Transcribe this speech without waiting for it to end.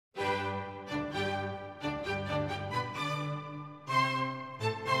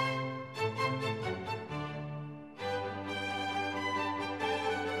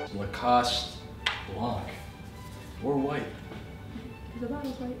Lacoste Blanc or white. The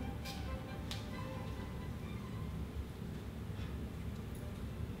bottle's white.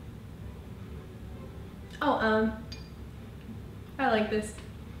 Oh, I like this.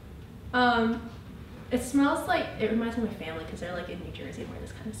 It smells like, it reminds me of my family because they're like in New Jersey and wear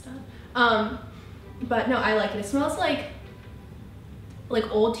this kind of stuff. But no, I like it. It smells like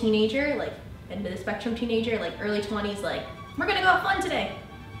old teenager, like end of the spectrum teenager, like early 20s, like, we're gonna go have fun today.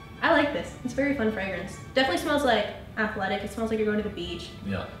 I like this. It's very fun fragrance. Definitely smells like athletic. It smells like you're going to the beach.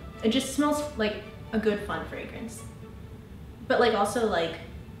 Yeah. It just smells like a good fun fragrance. But like also like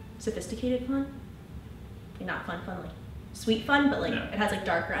sophisticated fun. Like not fun, like sweet fun, but like it has like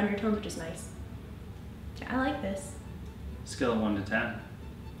darker undertones, which is nice. Yeah, I like this. Scale of 1 to 10.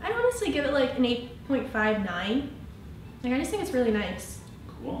 I'd honestly give it like an 8.59. Like I just think it's really nice.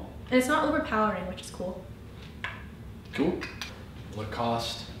 Cool. And it's not overpowering, which is cool. Cool.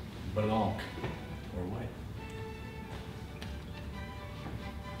 Lacoste Blanc or white.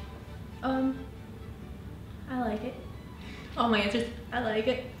 I like it. Oh my goodness, I like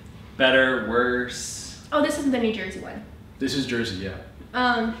it. Better, worse? Oh, this isn't the New Jersey one. This is Jersey, yeah.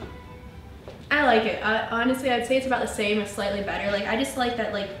 I like it. Honestly, I'd say it's about the same or slightly better. Like, I just like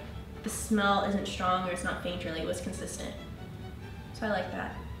that, like, the smell isn't strong or it's not faint, or like, it was consistent. So I like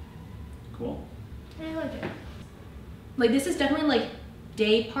that. Cool. Yeah, I like it. Like, this is definitely, like,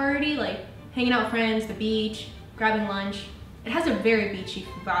 day party, like, hanging out with friends, the beach, grabbing lunch. It has a very beachy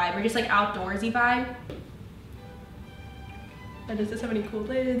vibe, or just, like, outdoorsy vibe. And does this have any cool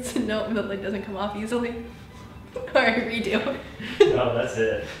lids? No, the lid doesn't come off easily. Alright, redo. No, that's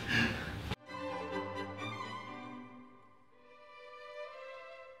it.